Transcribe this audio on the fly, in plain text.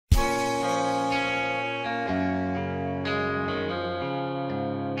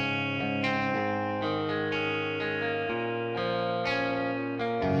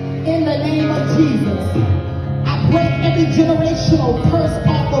of Jesus. I break every generational curse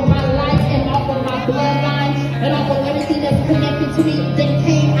off of my life and off of my bloodline and off of everything that's connected to me that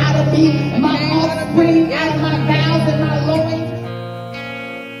came out of me, my offspring, out of my vows and my loins.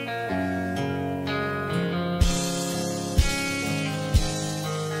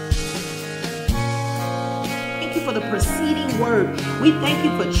 For the preceding word, we thank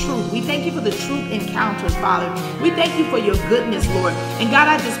you for truth. We thank you for the truth encounters, Father. We thank you for your goodness, Lord. And God,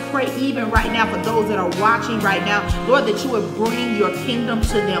 I just pray even right now for those that are watching right now, Lord, that you would bring your kingdom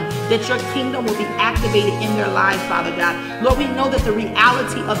to them, that your kingdom will be activated in their lives, Father God. Lord, we know that the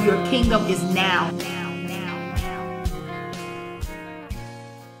reality of your kingdom is now.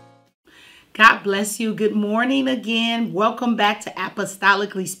 God bless you. Good morning again. Welcome back to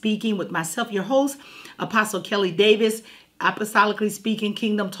Apostolically Speaking with myself, your host, Apostle Kelly Davis. Apostolically Speaking,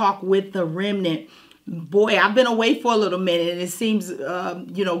 Kingdom Talk with the Remnant. Boy, I've been away for a little minute, and it seems,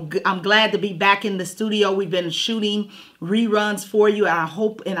 I'm glad to be back in the studio. We've been shooting reruns for you, and I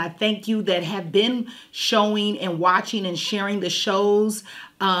hope and I thank you that have been showing and watching and sharing the shows.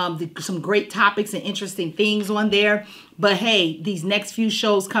 Some great topics and interesting things on there. But hey, these next few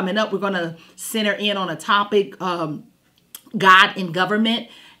shows coming up, we're going to center in on a topic, God in government.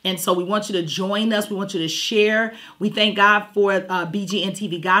 And so we want you to join us. We want you to share. We thank God for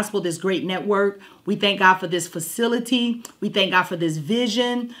bgntvgospel, Gospel, this great network. We thank God for this facility. We thank God for this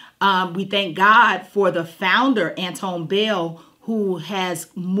vision. We thank God for the founder, Anton Bell, who has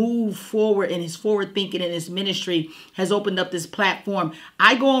moved forward in his forward thinking in his ministry, has opened up this platform.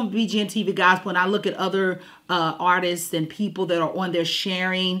 I go on BGNTV Gospel and I look at other artists and people that are on there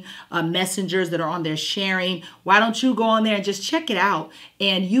sharing, messengers that are on there sharing. Why don't you go on there and just check it out?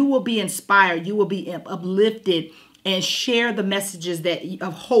 And you will be inspired. You will be uplifted and share the messages that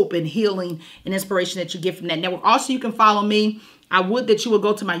of hope and healing and inspiration that you get from that network. Also, you can follow me. I would that you would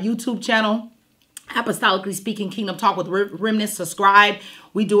go to my YouTube channel, Apostolically Speaking, Kingdom Talk with Remnants. Subscribe.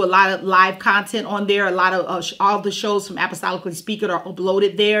 We do a lot of live content on there. A lot of all the shows from Apostolically Speaking are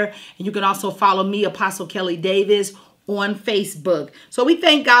uploaded there. And you can also follow me, Apostle Kelly Davis, on Facebook. So we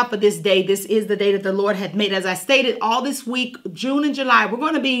thank God for this day. This is the day that the Lord had made. As I stated, all this week, June and July, we're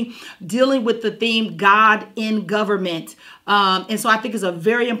going to be dealing with the theme God in government. And so I think it's a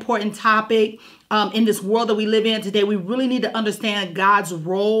very important topic. In this world that we live in today, we really need to understand God's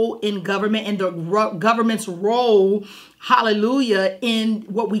role in government and the government's role, hallelujah, in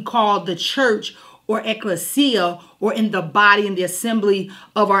what we call the church or ecclesia, or in the body and the assembly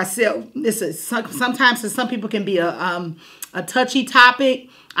of ourselves. This is sometimes for some people can be a touchy topic.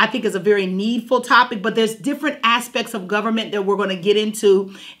 I think it's a very needful topic, but there's different aspects of government that we're going to get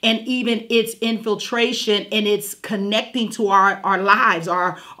into, and even its infiltration and its connecting to our lives,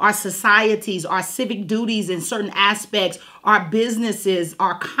 our societies, our civic duties in certain aspects, our businesses,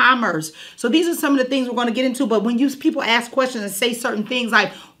 our commerce. So these are some of the things we're going to get into. But when people ask questions and say certain things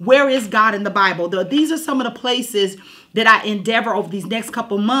like, where is God in the Bible? These are some of the places that I endeavor over these next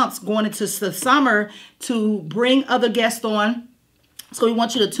couple months going into the summer to bring other guests on. So we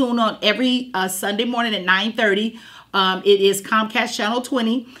want you to tune on every Sunday morning at 9:30. It is Comcast Channel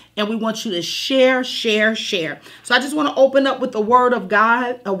 20. And we want you to share. So I just want to open up with the word of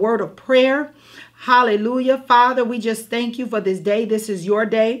God, a word of prayer. Hallelujah. Father, we just thank you for this day. This is your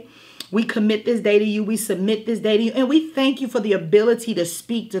day. We commit this day to you. We submit this day to you. And we thank you for the ability to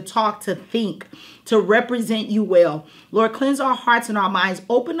speak, to talk, to think, to represent you well. Lord, cleanse our hearts and our minds.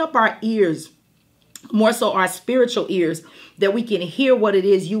 Open up our ears, more so our spiritual ears, that we can hear what it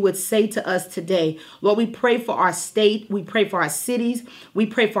is you would say to us today. Lord, we pray for our state. We pray for our cities. We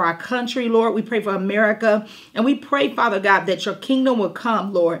pray for our country, Lord. We pray for America. And we pray, Father God, that your kingdom will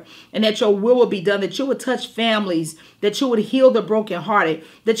come, Lord, and that your will be done, that you would touch families, that you would heal the brokenhearted,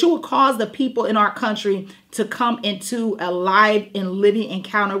 that you would cause the people in our country to come into a live and living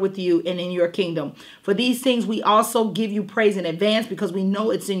encounter with you and in your kingdom. For these things, we also give you praise in advance because we know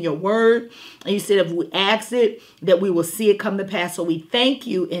it's in your word. And you said if we ask it, that we will see it come to pass. So we thank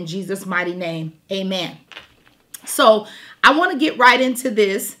you in Jesus' mighty name. Amen. So I want to get right into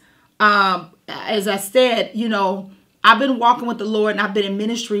this. As I said, I've been walking with the Lord and I've been in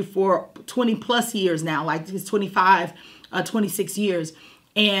ministry for 20 plus years now, like it's 25, 26 years.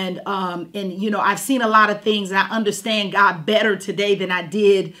 And I've seen a lot of things and I understand God better today than I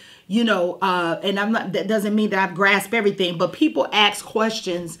did, and that doesn't mean that I've grasped everything, but people ask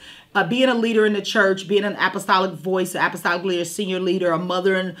questions. Being a leader in the church, being an apostolic voice, an apostolic leader, senior leader, a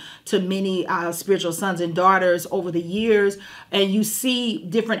mother to many spiritual sons and daughters over the years, and you see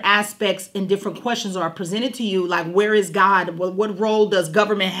different aspects and different questions are presented to you, like where is God? What role does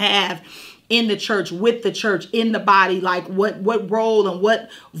government have in the church, with the church, in the body, like what role and what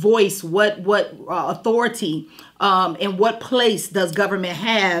voice, what authority, and what place does government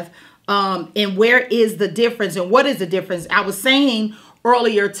have, and where is the difference and what is the difference? I was saying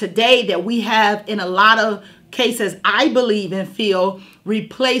earlier today that we have, in a lot of cases, I believe and feel,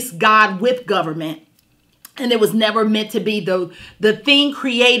 replaced God with government. And it was never meant to be. The thing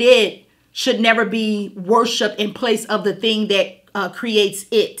created should never be worshiped in place of the thing that creates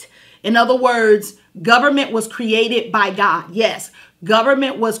it. In other words, government was created by God. Yes,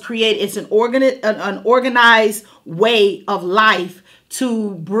 government was created. It's an organized way of life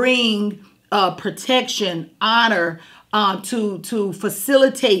to bring protection, honor, to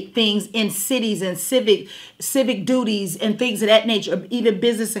facilitate things in cities and civic duties and things of that nature, even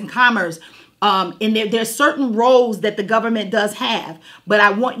business and commerce. And there's certain roles that the government does have. But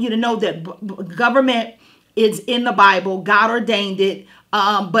I want you to know that government is in the Bible. God ordained it.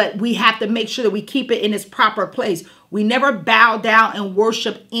 But we have to make sure that we keep it in its proper place. We never bow down and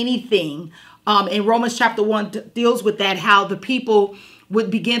worship anything. In Romans chapter 1 deals with that, how the people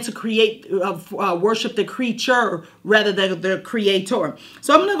would begin to worship the creature rather than the creator.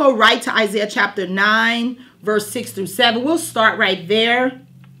 So I'm going to go right to Isaiah chapter 9, verse 6 through 7. We'll start right there.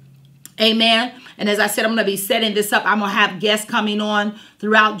 Amen. And as I said, I'm going to be setting this up. I'm going to have guests coming on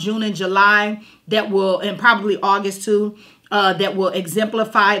throughout June and July and probably August too, that will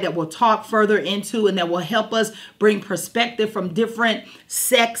exemplify, that will talk further into, and that will help us bring perspective from different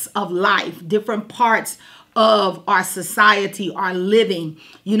sects of life, different parts of our society, our living,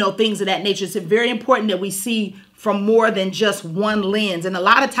 things of that nature. It's very important that we see from more than just one lens. And a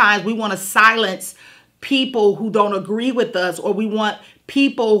lot of times we want to silence people who don't agree with us, or we want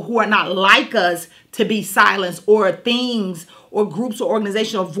people who are not like us to be silenced, or things or groups or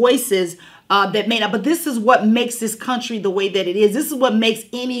organizational voices that may not. But this is what makes this country the way that it is. This is what makes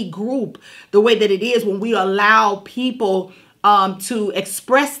any group the way that it is, when we allow people to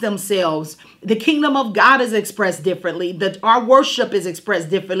express themselves. The kingdom of God is expressed differently. Our worship is expressed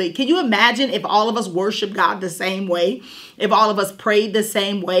differently. Can you imagine if all of us worship God the same way? If all of us prayed the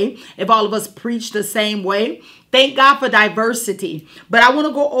same way? If all of us preached the same way? Thank God for diversity. But I want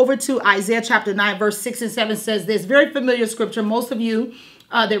to go over to Isaiah chapter 9, verse 6 and 7 says this. Very familiar scripture. Most of you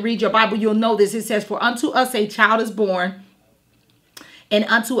that read your Bible, you'll know this. It says, "For unto us a child is born, and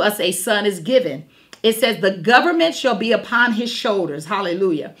unto us a son is given." It says, "The government shall be upon his shoulders."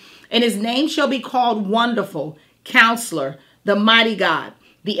 Hallelujah. "And his name shall be called Wonderful, Counselor, the Mighty God,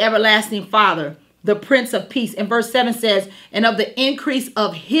 the Everlasting Father, the Prince of Peace." And verse 7 says, "And of the increase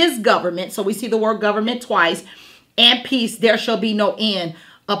of his government," so we see the word government twice, "and peace there shall be no end,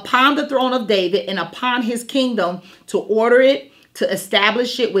 upon the throne of David and upon his kingdom, to order it, to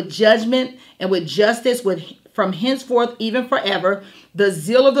establish it with judgment and with justice, from henceforth even forever. The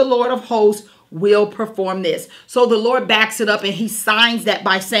zeal of the Lord of hosts will perform this." So the Lord backs it up, and he signs that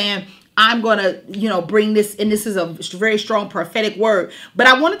by saying, I'm going to, bring this. And this is a very strong prophetic word. But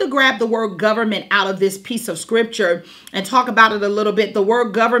I wanted to grab the word government out of this piece of scripture and talk about it a little bit. The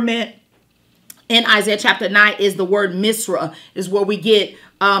word government in Isaiah chapter 9 is the word misra, is where we get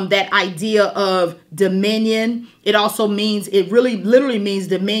that idea of dominion. It also means, it really literally means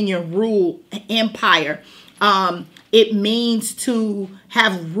dominion, rule, empire. It means to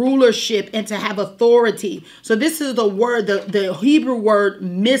have rulership and to have authority. So this is the word, the Hebrew word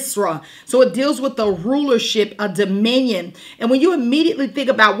misra. So it deals with the rulership, a dominion. And when you immediately think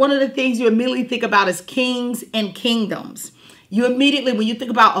about, one of the things you immediately think about is kings and kingdoms. You immediately, when you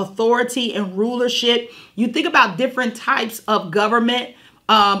think about authority and rulership, you think about different types of government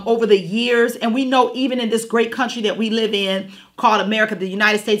over the years. And we know even in this great country that we live in called America, the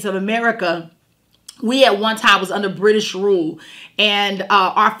United States of America, we at one time was under British rule, and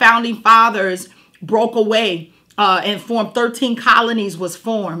our founding fathers broke away and formed 13 colonies was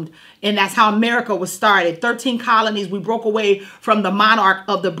formed. And that's how America was started. 13 colonies. We broke away from the monarch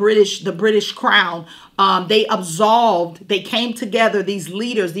of the British crown. They absolved, they came together, these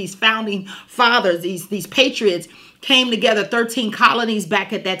leaders, these founding fathers, these patriots came together, 13 colonies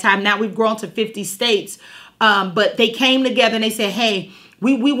back at that time. Now we've grown to 50 states. But they came together and they said, hey,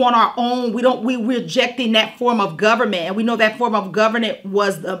 we want our own. We're rejecting that form of government. And we know that form of government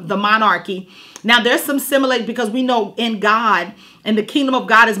was the monarchy. Now there's some similarities, because we know in God, and the kingdom of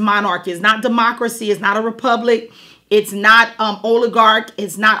God is monarchy. It's not democracy. It's not a republic. It's not oligarch.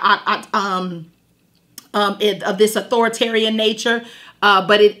 It's not of this authoritarian nature,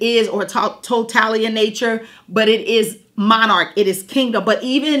 but it is, or totalitarian nature, but it is monarch. It is kingdom. But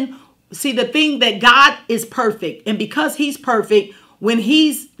even, see, the thing that God is perfect, and because he's perfect, when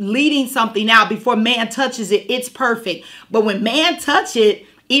he's leading something out, before man touches it, it's perfect. But when man touch it,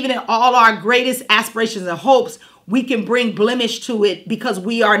 even in all our greatest aspirations and hopes, we can bring blemish to it because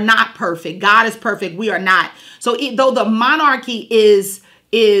we are not perfect. God is perfect. We are not. So though the monarchy is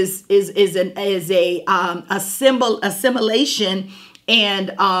a symbol assimilation, and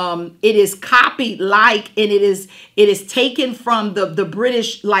it is copied like, and it is taken from the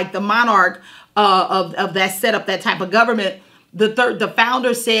British, like the monarch of that setup, that type of government. The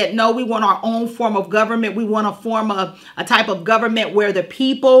founder said, no, we want our own form of government. We want to form a type of government where the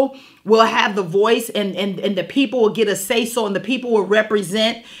people will have the voice, and the people will get a say so, and the people will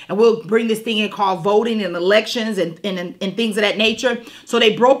represent, and we'll bring this thing in called voting and elections and things of that nature. So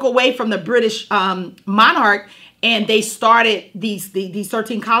they broke away from the British monarch, and they started these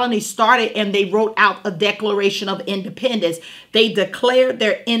 13 colonies started, and they wrote out a Declaration of Independence. They declared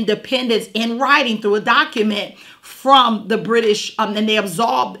their independence in writing through a document from the British, and they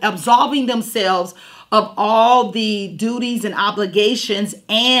absolving themselves of all the duties and obligations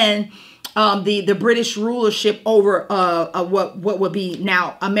and the British rulership over what would be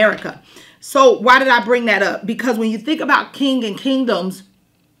now America. So why did I bring that up? Because when you think about king and kingdoms,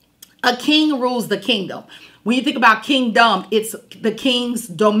 a king rules the kingdom. When you think about kingdom, it's the king's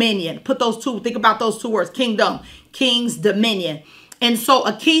dominion. Think about those two words, kingdom, king's dominion. And so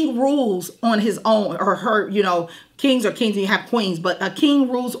a king rules on his own, or her, kings are kings and you have queens, but a king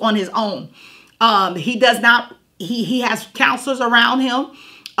rules on his own. He does not, he has counselors around him.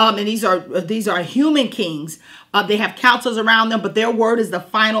 And these are human kings. They have counselors around them, but their word is the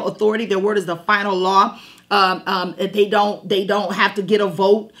final authority. Their word is the final law. They don't have to get a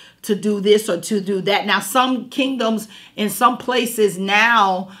vote to do this or to do that. Now, some kingdoms in some places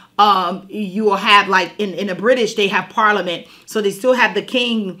now, you will have, like in the British, they have parliament. So they still have the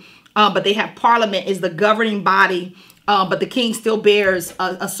king, but they have parliament is the governing body. But the king still bears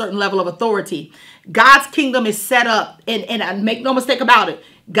a certain level of authority. God's kingdom is set up, and make no mistake about it,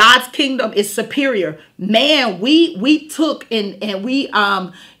 God's kingdom is superior. Man, we took and we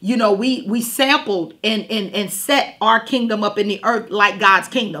we sampled and set our kingdom up in the earth like God's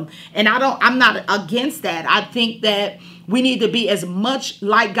kingdom. And I'm not against that. I think that we need to be as much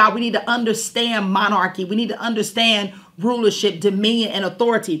like God. We need to understand monarchy. We need to understand rulership, dominion, and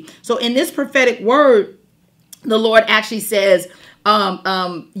authority. So in this prophetic word, the Lord actually says,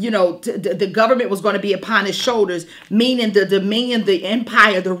 the government was going to be upon his shoulders, meaning the dominion, the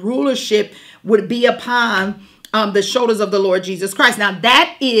empire, the rulership would be upon the shoulders of the Lord Jesus Christ. Now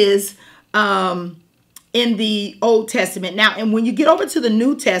that is in the Old Testament. Now, and when you get over to the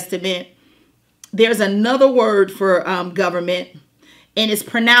New Testament, there's another word for government, and it's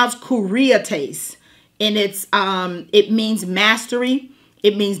pronounced kuriates, and it means mastery.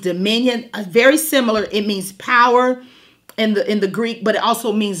 It means dominion. Very similar. It means power in the Greek, but it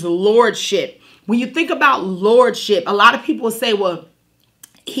also means lordship. When you think about lordship, a lot of people will say, well,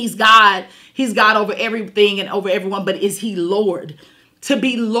 he's God. He's God over everything and over everyone, but is he Lord? To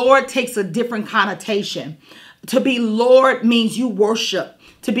be Lord takes a different connotation. To be Lord means you worship.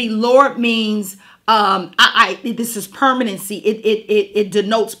 To be Lord means this is permanency. It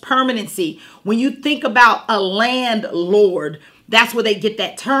denotes permanency. When you think about a landlord, that's where they get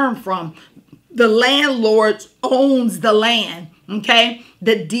that term from. The landlord owns the land, okay?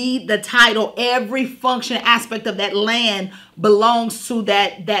 The deed, the title, every function, aspect of that land belongs to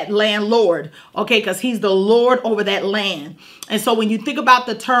that landlord, okay? Because he's the Lord over that land. And so when you think about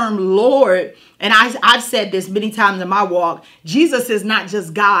the term Lord, and I've said this many times in my walk, Jesus is not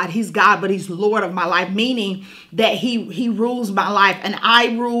just God. He's God, but he's Lord of my life, meaning that he rules my life. And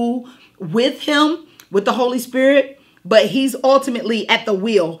I rule with him, with the Holy Spirit, but he's ultimately at the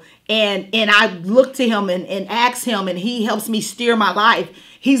wheel. And I look to him and ask him, and he helps me steer my life.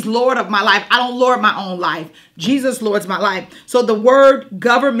 He's Lord of my life. I don't lord my own life. Jesus lords my life. So the word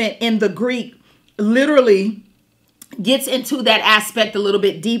government in the Greek literally gets into that aspect a little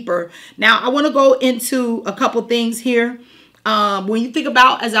bit deeper. Now, I want to go into a couple things here. When you think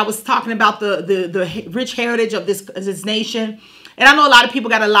about, as I was talking about the rich heritage of this nation, and I know a lot of people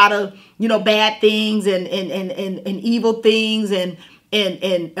got a lot of, bad things and evil things and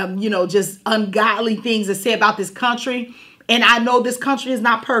just ungodly things to say about this country. And I know this country is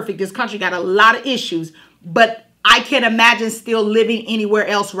not perfect. This country got a lot of issues, but I can't imagine still living anywhere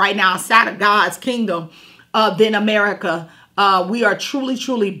else right now outside of God's kingdom than America. We are truly,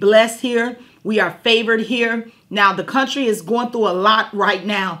 truly blessed here. We are favored here. Now, the country is going through a lot right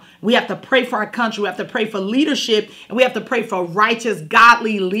now. We have to pray for our country. We have to pray for leadership, and we have to pray for righteous,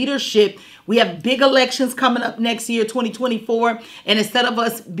 godly leadership. We have big elections coming up next year, 2024. And instead of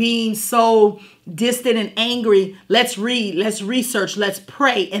us being so distant and angry, let's read, let's research, let's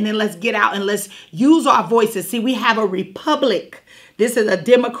pray, and then let's get out and let's use our voices. See, we have a republic. This is a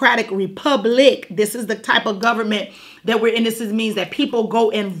democratic republic. This is the type of government that we're in. This means that people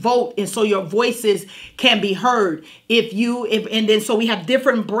go and vote, and so your voices can be heard. And then so we have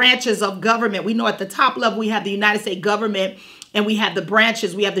different branches of government. We know at the top level we have the United States government, and we have the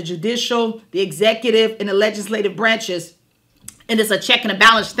branches. We have the judicial, the executive, and the legislative branches. And it's a check and a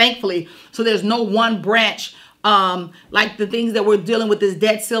balance, thankfully. So there's no one branch, like the things that we're dealing with, this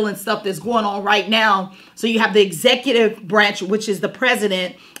debt ceiling stuff that's going on right now. So you have the executive branch, which is the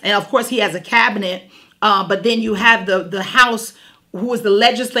president. And of course, he has a cabinet. But then you have the House, who is the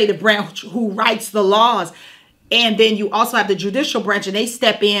legislative branch, who writes the laws. And then you also have the judicial branch, and they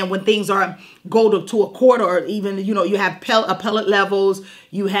step in when things go to a court, or even, you have appellate levels,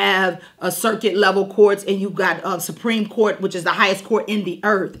 you have a circuit level courts, and you've got a Supreme Court, which is the highest court in the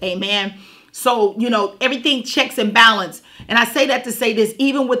earth. Amen. So, everything checks and balance. And I say that to say this,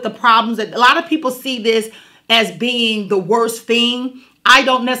 even with the problems that a lot of people see this as being the worst thing. I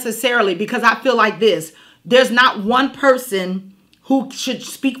don't necessarily, because I feel like this. There's not one person who should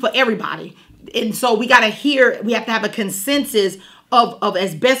speak for everybody. And so we have to have a consensus of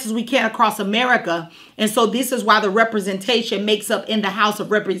as best as we can across America. And so this is why the representation makes up in the House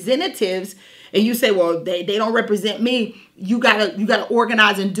of Representatives. And you say, well, they don't represent me. You gotta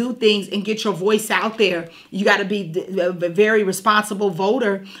organize and do things and get your voice out there. You got to be a very responsible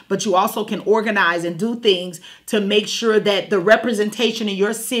voter, but you also can organize and do things to make sure that the representation in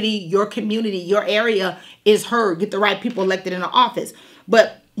your city, your community, your area is heard. Get the right people elected into office.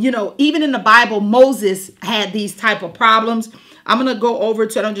 But even in the Bible, Moses had these type of problems. I'm going to go over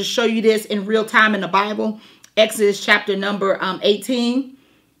to it and just show you this in real time in the Bible. Exodus chapter number 18.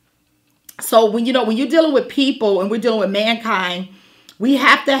 So when you're dealing with people and we're dealing with mankind, we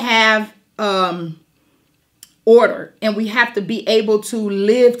have to have order, and we have to be able to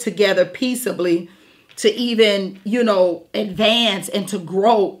live together peaceably to even, advance and to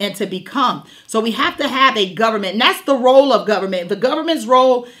grow and to become. So we have to have a government. And that's the role of government. The government's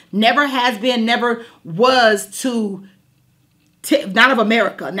role never has been, never was not of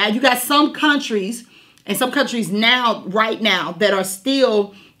America. Now you got some countries, and some countries right now that are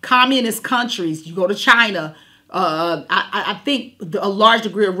still communist countries. You go to China. I think a large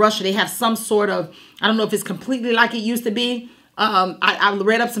degree of Russia, they have some sort of, I don't know if it's completely like it used to be. I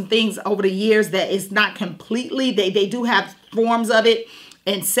read up some things over the years that it's not completely. They do have forms of it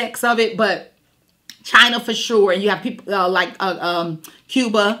and sects of it, but China for sure. And you have people like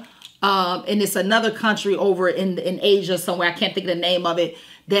Cuba, and it's another country over in Asia somewhere. I can't think of the name of it,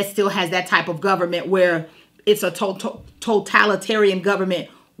 that still has that type of government where it's a totalitarian government.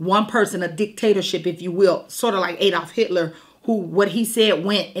 One person, a dictatorship, if you will, sort of like Adolf Hitler, who what he said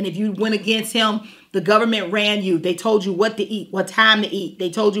went. And if you went against him, the government ran you. They told you what to eat, what time to eat. They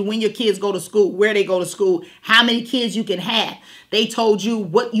told you when your kids go to school, where they go to school, how many kids you can have. They told you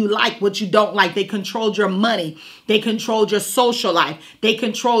what you like, what you don't like. They controlled your money. They controlled your social life. They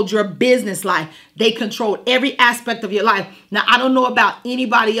controlled your business life. They controlled every aspect of your life. Now, I don't know about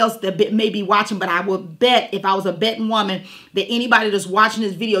anybody else that may be watching, but I would bet, if I was a betting woman, that anybody that's watching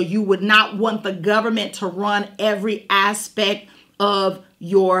this video, you would not want the government to run every aspect of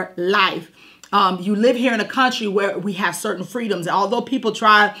your life. You live here in a country where we have certain freedoms. And although people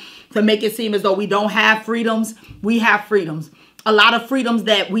try to make it seem as though we don't have freedoms, we have freedoms. A lot of freedoms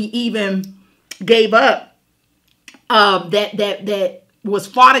that we even gave up, that was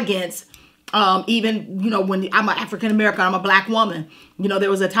fought against. Even, when I'm an African American, I'm a black woman. There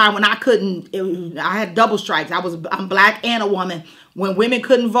was a time when I had double strikes. I'm black and a woman. When women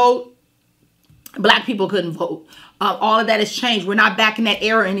couldn't vote, black people couldn't vote. All of that has changed. We're not back in that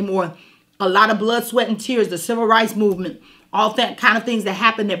era anymore. A lot of blood, sweat, and tears, the civil rights movement, all that kind of things that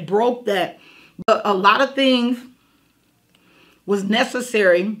happened that broke that. But a lot of things was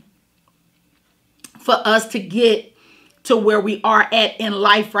necessary for us to get to where we are at in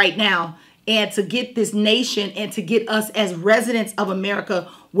life right now, and to get this nation and to get us as residents of America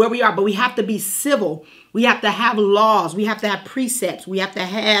where we are. But we have to be civil. We have to have laws. We have to have precepts. We have to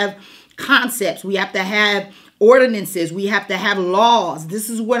have concepts. We have to have ordinances. We have to have laws. This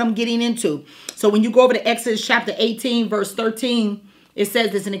is what I'm getting into. So when you go over to Exodus chapter 18, verse 13, it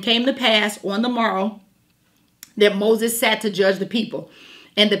says this: and it came to pass on the morrow that Moses sat to judge the people.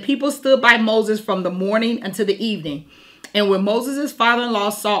 And the people stood by Moses from the morning until the evening. And when Moses' father-in-law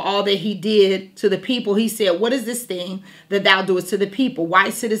saw all that he did to the people, he said, what is this thing that thou doest to the people?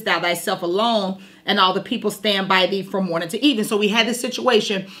 Why sittest thou thyself alone, and all the people stand by thee from morning to evening? So we had this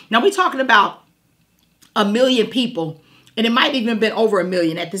situation. Now we're talking about 1 million people, and it might even been over 1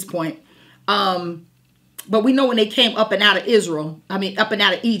 million at this point. But we know when they came up and out of up and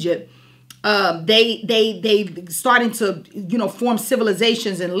out of Egypt, they starting to, form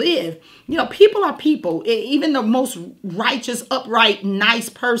civilizations and live. People are people. Even the most righteous, upright, nice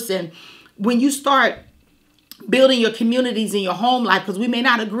person, when you start building your communities in your home life, because we may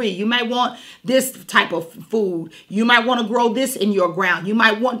not agree. You might want this type of food. You might want to grow this in your ground. You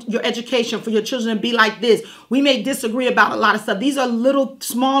might want your education for your children to be like this. We may disagree about a lot of stuff. These are little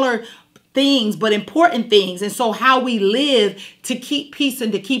smaller things, but important things. And so how we live to keep peace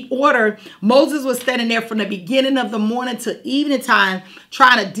and to keep order. Moses was standing there from the beginning of the morning to evening time,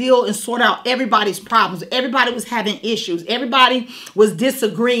 trying to deal and sort out everybody's problems. Everybody was having issues. Everybody was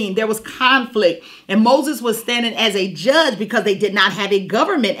disagreeing. There was conflict. And Moses was standing as a judge because they did not have a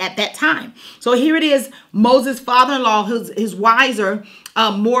government at that time. So here it is, Moses' father-in-law, who's wiser,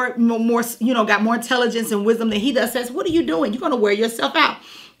 got more intelligence and wisdom than he does, says, what are you doing? You're going to wear yourself out.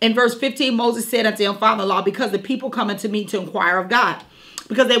 In verse 15, Moses said unto him, father-in-law, because the people come unto me to inquire of God.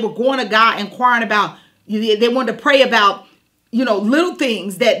 Because they were going to God inquiring about, they wanted to pray about, little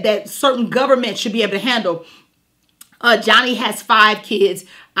things that certain government should be able to handle. Johnny has 5 kids.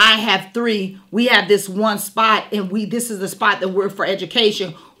 I have 3. We have this one spot, and this is the spot that we're for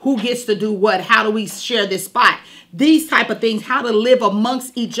education. Who gets to do what? How do we share this spot? These type of things, how to live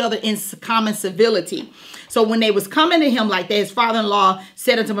amongst each other in common civility. So when they was coming to him like that, his father-in-law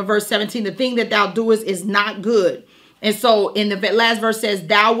said unto him in verse 17, the thing that thou doest is not good. And so in the last verse says,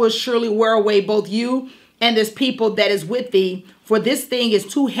 thou wilt surely wear away both you and this people that is with thee, for this thing is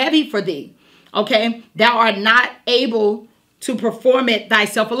too heavy for thee. Okay, thou art not able to perform it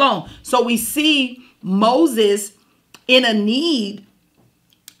thyself alone. So we see Moses in a need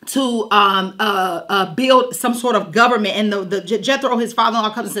to build some sort of government, and the Jethro, his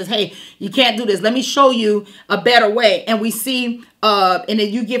father-in-law, comes and says, hey, you can't do this. Let me show you a better way. And we see, and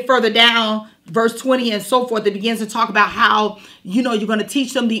then you get further down, verse 20 and so forth, it begins to talk about how, you're going to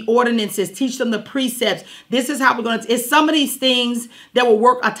teach them the ordinances, teach them the precepts. This is how we're going to, it's some of these things that will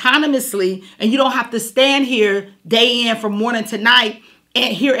work autonomously, and you don't have to stand here day in from morning to night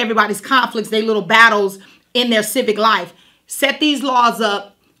and hear everybody's conflicts, their little battles in their civic life. Set these laws up.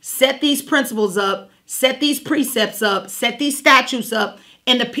 Set these principles up, set these precepts up, set these statutes up,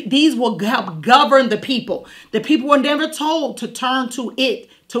 and these will help govern the people. The people were never told to turn to it,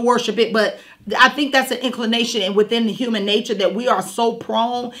 to worship it, but I think that's an inclination within the human nature that we are so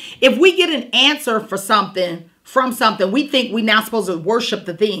prone. If we get an answer for something, from something, we think we're now supposed to worship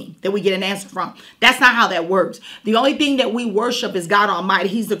the thing that we get an answer from. That's not how that works. The only thing that we worship is God Almighty.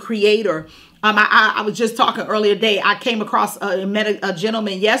 He's the creator. I was just talking earlier today. I came across met a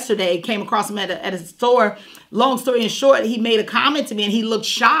gentleman yesterday, came across him at a store. Long story in short, he made a comment to me and he looked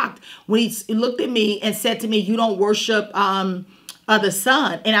shocked when he looked at me and said to me, you don't worship the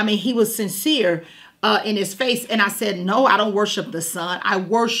sun. And I mean, he was sincere in his face. And I said, no, I don't worship the sun. I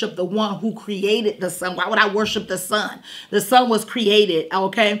worship the one who created the sun. Why would I worship the sun? The sun was created,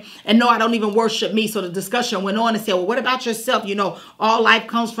 okay? And no, I don't even worship me. So the discussion went on and said, well, what about yourself? All life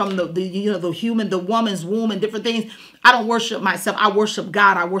comes from the human, the woman's womb and different things. I don't worship myself. I worship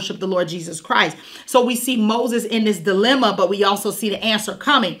God. I worship the Lord Jesus Christ. So we see Moses in this dilemma, but we also see the answer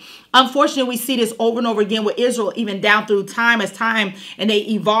coming. Unfortunately, we see this over and over again with Israel, even down through time and they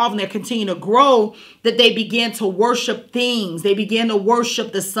evolve and they continue to grow, that they begin to worship things. They begin to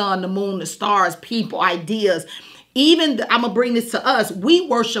worship the sun, the moon, the stars, people, ideas. Even, I'm going to bring this to us, we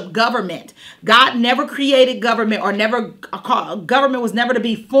worship government. God never created government, or government was never to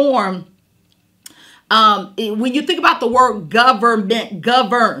be formed. When you think about the word government,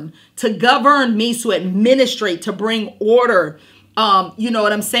 to govern means to administrate, to bring order, you know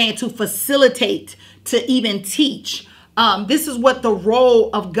what I'm saying, to facilitate, to even teach. This is what the role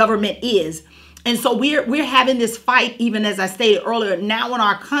of government is. And so we're having this fight, even as I stated earlier, now in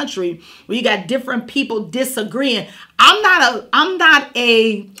our country, where you got different people disagreeing. I'm not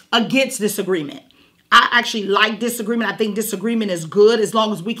against disagreement. I actually like disagreement. I think disagreement is good as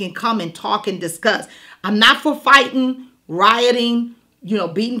long as we can come and talk and discuss. I'm not for fighting, rioting,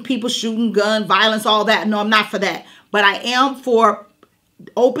 beating people, shooting, gun, violence, all that. No, I'm not for that. But I am for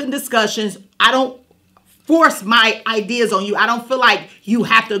open discussions. I don't force my ideas on you. I don't feel like you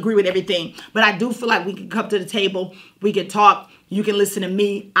have to agree with everything. But I do feel like we can come to the table. We can talk. You can listen to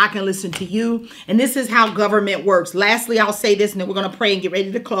me. I can listen to you. And this is how government works. Lastly, I'll say this, and then we're going to pray and get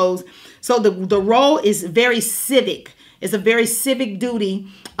ready to close. So the role is very civic. It's a very civic duty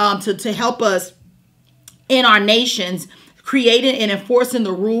to help us in our nations, creating and enforcing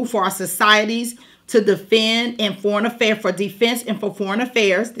the rule for our societies, to defend and foreign affairs, for defense and for foreign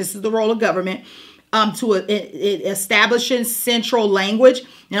affairs. This is the role of government. To establishing central language.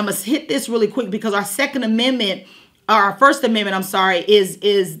 And I'm going to hit this really quick because our Second Amendment our First Amendment, I'm sorry,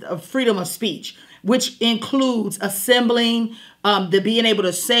 is freedom of speech, which includes assembling, the being able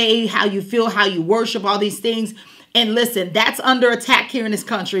to say how you feel, how you worship, all these things. And listen, that's under attack here in this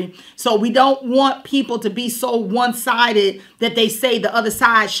country. So we don't want people to be so one-sided that they say the other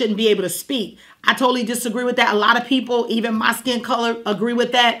side shouldn't be able to speak. I totally disagree with that. A lot of people, even my skin color, agree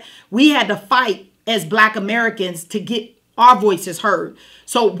with that. We had to fight as Black Americans to get our voices heard.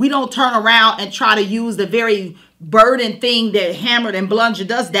 So we don't turn around and try to use the very burden thing that hammered and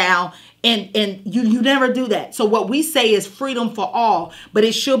bludgeoned us down. And you never do that. So what we say is freedom for all, but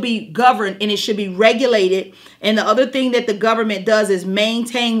it should be governed and it should be regulated. And the other thing that the government does is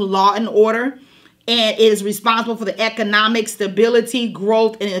maintain law and order, and it is responsible for the economic stability,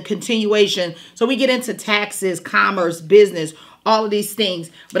 growth, and a continuation. So we get into taxes, commerce, business, all of these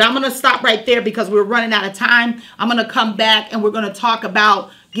things. But I'm going to stop right there because we're running out of time. I'm going to come back and we're going to talk about,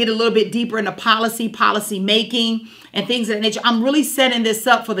 get a little bit deeper into policy making, and things of that nature. I'm really setting this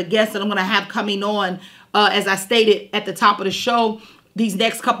up for the guests that I'm going to have coming on. As I stated at the top of the show, these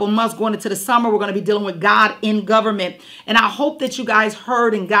next couple of months going into the summer, we're going to be dealing with God in government. And I hope that you guys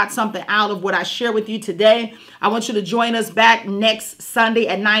heard and got something out of what I shared with you today. I want you to join us back next Sunday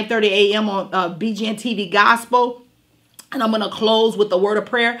at 9:30 a.m. on BGN Gospel. And I'm going to close with a word of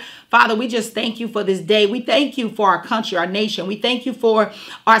prayer. Father, we just thank you for this day. We thank you for our country, our nation. We thank you for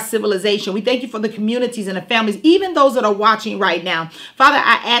our civilization. We thank you for the communities and the families, even those that are watching right now. Father,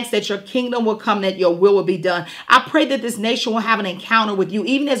 I ask that your kingdom will come, that your will be done. I pray that this nation will have an encounter with you.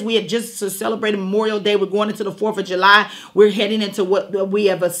 Even as we have just celebrated Memorial Day, we're going into the 4th of July. We're heading into what we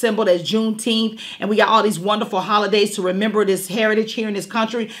have assembled as Juneteenth. And we got all these wonderful holidays to remember this heritage here in this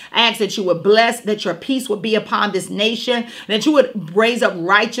country. I ask that you would bless, that your peace would be upon this nation, that you would raise up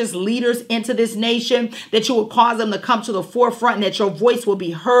righteous leaders into this nation, that you will cause them to come to the forefront, and that your voice will be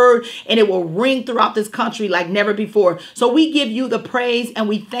heard and it will ring throughout this country like never before. So we give you the praise and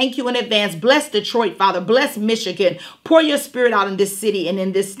we thank you in advance. Bless Detroit, Father. Bless Michigan. Pour your spirit out in this city and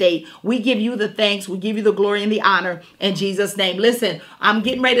in this state. We give you the thanks. We give you the glory and the honor in Jesus' name. Listen, I'm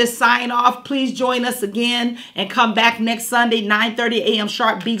getting ready to sign off. Please join us again and come back next Sunday, 9:30 a.m.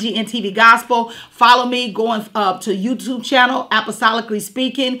 sharp, BGN Gospel. Follow me going up to YouTube channel, Apostolically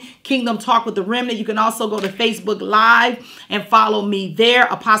Speaking, Kingdom Talk with the Remnant. You can also go to Facebook Live and follow me there,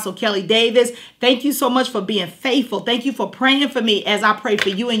 Apostle Kelly Davis. Thank you so much for being faithful. Thank you for praying for me as I pray for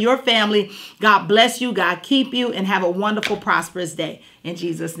you and your family. God bless you. God keep you, and have a wonderful, prosperous day. In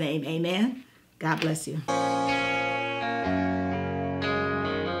Jesus' name, amen. God bless you.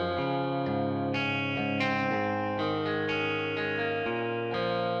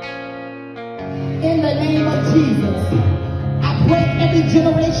 In the name of Jesus, I break every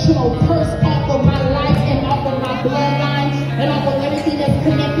generational curse off of my life and off of my bloodline and off of everything that's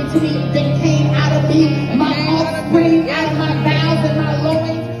connected to me that came out of me, my offspring, out of my vows and my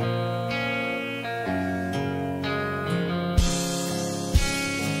loins.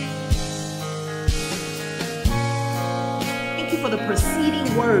 Thank you for the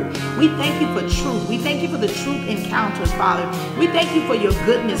preceding word. We thank you for truth. We thank you for the truth encounters, Father. We thank you for your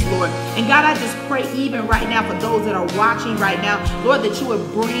goodness, Lord. And God, I just pray even right now for those that are watching right now, Lord, that you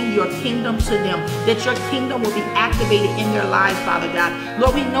would bring your kingdom to them, that your kingdom will be activated in their lives, Father God.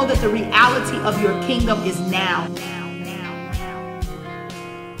 Lord, we know that the reality of your kingdom is now.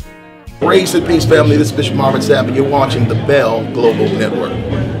 Grace and peace, family. This is Bishop Marvin Sapp, and you're watching the Bell Global Network.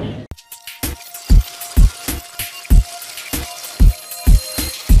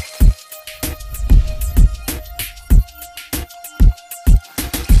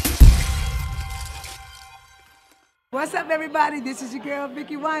 What's up, everybody? This is your girl,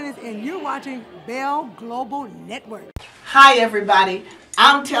 Vicki Winans, and you're watching Bell Global Network. Hi, everybody.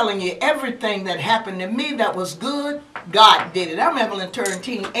 I'm telling you, everything that happened to me that was good, God did it. I'm Evelyn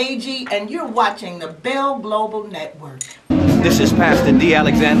Turrentine AG, and you're watching the Bell Global Network. This is Pastor D.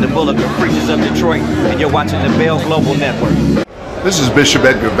 Alexander Bullock of Preachers of Detroit, and you're watching the Bell Global Network. This is Bishop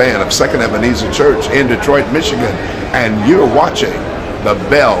Edgar Van of Second Ebenezer Church in Detroit, Michigan, and you're watching the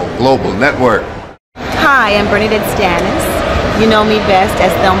Bell Global Network. Hi, I'm Bernadette Stannis. You know me best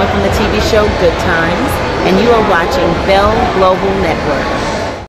as Thelma from the TV show Good Times, and you are watching Bell Global Network.